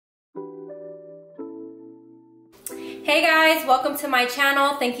Hey guys, welcome to my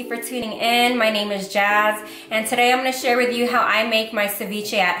channel. Thank you for tuning in. My name is Jazz, and today I'm going to share with you how I make my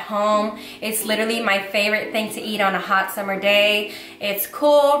ceviche at home. It's literally my favorite thing to eat on a hot summer day. It's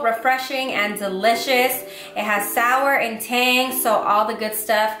cool, refreshing, and delicious. It has sour and tang, so all the good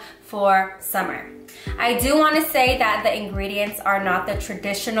stuff for summer. I do want to say that the ingredients are not the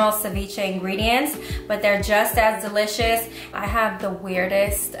traditional ceviche ingredients, but they're just as delicious. I have the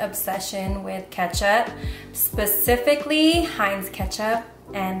weirdest obsession with ketchup, specifically Heinz ketchup,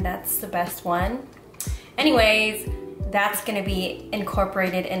 and that's the best one. Anyways, that's gonna be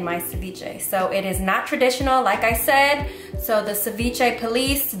incorporated in my ceviche. So it is not traditional, like I said, so the ceviche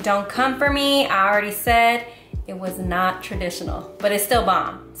police, don't come for me. I already said it was not traditional, but it's still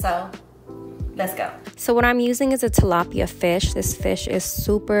bomb, so let's go. So what I'm using is a tilapia fish. This fish is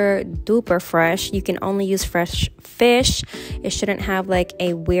super duper fresh. You can only use fresh fish. It shouldn't have like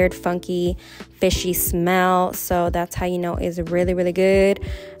a weird funky fishy smell. So that's how you know it's really, really good.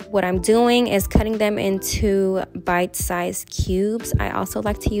 What I'm doing is cutting them into bite-sized cubes. I also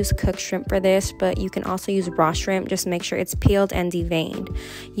like to use cooked shrimp for this, but you can also use raw shrimp. Just make sure it's peeled and deveined.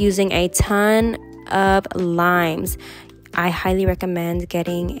 Using a ton of limes. I highly recommend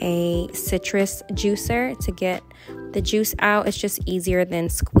getting a citrus juicer to get the juice out. It's just easier than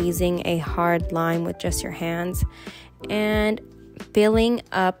squeezing a hard lime with just your hands. And filling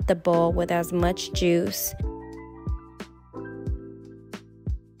up the bowl with as much juice.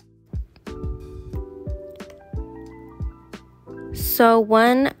 So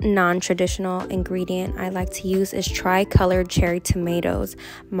one non-traditional ingredient I like to use is tri-colored cherry tomatoes.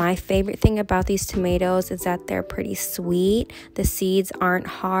 My favorite thing about these tomatoes is that they're pretty sweet. The seeds aren't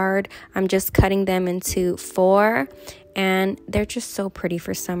hard. I'm just cutting them into 4, and they're just so pretty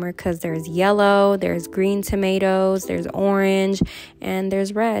for summer because there's yellow, there's green tomatoes, there's orange, and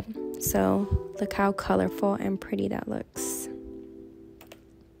there's red. So look how colorful and pretty that looks.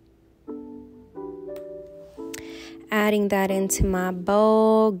 Adding that into my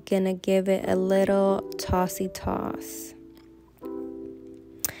bowl, gonna give it a little tossy toss.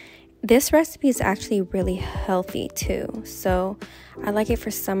 This recipe is actually really healthy too, so I like it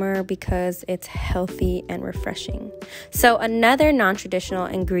for summer because it's healthy and refreshing. So another non-traditional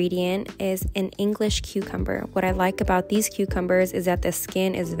ingredient is an English cucumber. What I like about these cucumbers is that the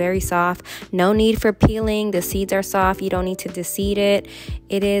skin is very soft. No need for peeling. The seeds are soft. You don't need to deseed it.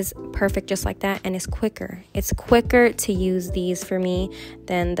 It is perfect just like that, and it's quicker. It's quicker to use these for me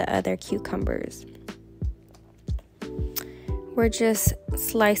than the other cucumbers. We're just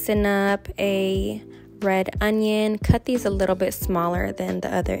slicing up a red onion. Cut these a little bit smaller than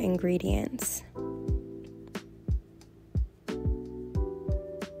the other ingredients.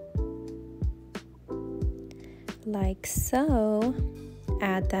 Like so.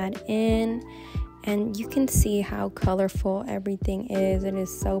 Add that in, and you can see how colorful everything is. It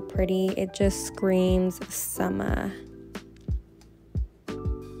is so pretty. It just screams summer.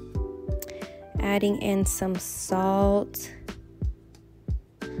 Adding in some salt,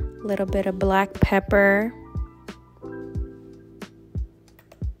 little bit of black pepper,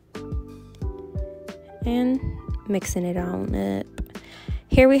 and mixing it on up.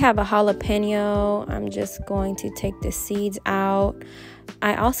 Here we have a jalapeno. I'm just going to take the seeds out.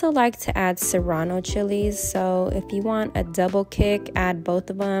 I also like to add serrano chilies, so if you want a double kick, add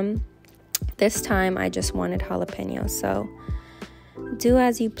both of them. This time I just wanted jalapeno, so do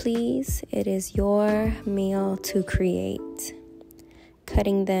as you please. It is your meal to create.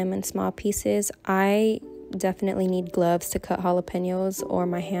 Cutting them in small pieces. I definitely need gloves to cut jalapenos or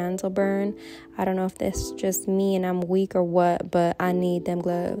my hands will burn. I don't know if this is just me and I'm weak or what, but I need them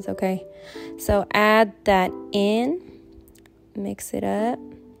gloves, okay? So add that in, mix it up,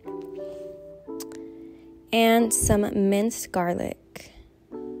 and some minced garlic.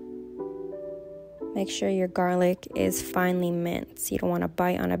 Make sure your garlic is finely minced. You don't want to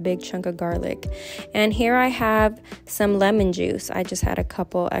bite on a big chunk of garlic. And here I have some lemon juice. I just had a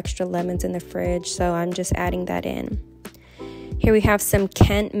couple extra lemons in the fridge, so I'm just adding that in. Here we have some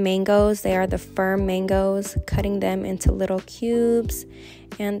Kent mangoes. They are the firm mangoes. Cutting them into little cubes.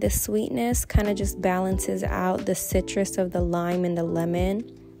 And the sweetness kind of just balances out the citrus of the lime and the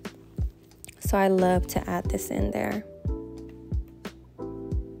lemon. So I love to add this in there.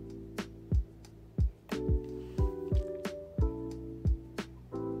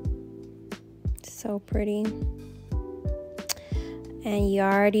 So pretty. And you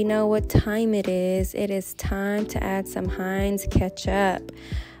already know what time it is. It is time to add some Heinz ketchup.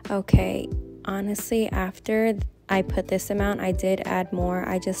 Okay, honestly, after I put this amount, I did add more.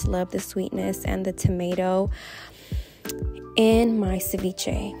 I just love the sweetness and the tomato. in my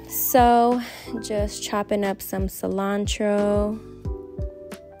ceviche. So just chopping up some cilantro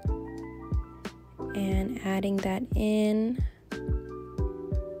and adding that in.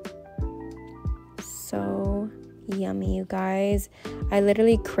 So yummy, you guys. I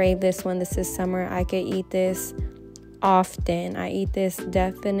literally crave this one. This is summer. I could eat this often. I eat this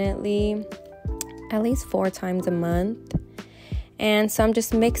definitely at least 4 times a month. And so I'm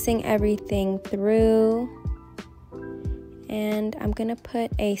just mixing everything through. And I'm gonna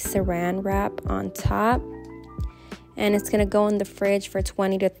put a saran wrap on top. And it's gonna go in the fridge for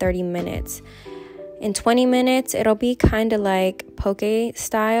 20 to 30 minutes. In 20 minutes, it'll be kind of like poke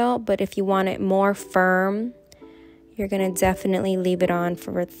style, but if you want it more firm, you're gonna definitely leave it on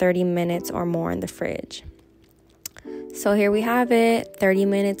for 30 minutes or more in the fridge. So here we have it, 30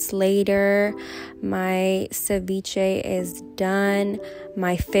 minutes later, my ceviche is done.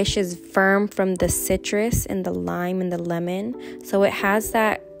 My fish is firm from the citrus and the lime and the lemon. So it has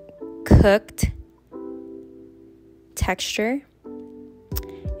that cooked texture.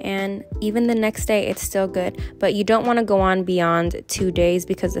 And even the next day, it's still good. But you don't want to go on beyond 2 days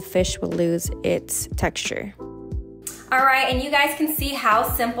because the fish will lose its texture. All right, and you guys can see how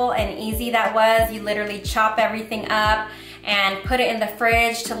simple and easy that was. You literally chop everything up and put it in the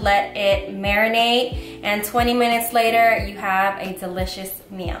fridge to let it marinate. And 20 minutes later, you have a delicious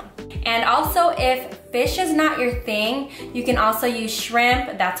meal. And also, if fish is not your thing, you can also use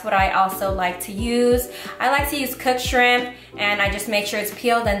shrimp. That's what I also like to use. I like to use cooked shrimp, and I just make sure it's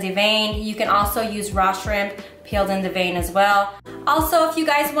peeled and deveined. You can also use raw shrimp, peeled and deveined as well. Also, if you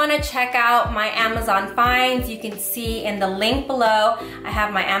guys want to check out my Amazon finds, you can see in the link below, I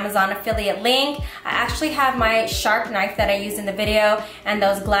have my Amazon affiliate link. I actually have my sharp knife that I used in the video, and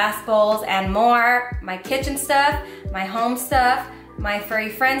those glass bowls and more, my kitchen stuff, my home stuff, my furry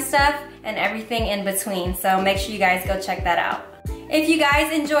friend stuff, and everything in between. So make sure you guys go check that out. If you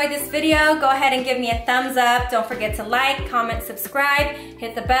guys enjoyed this video, go ahead and give me a thumbs up. Don't forget to like, comment, subscribe,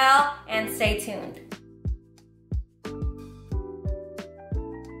 hit the bell, and stay tuned.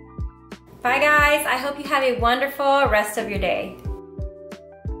 Bye guys, I hope you have a wonderful rest of your day.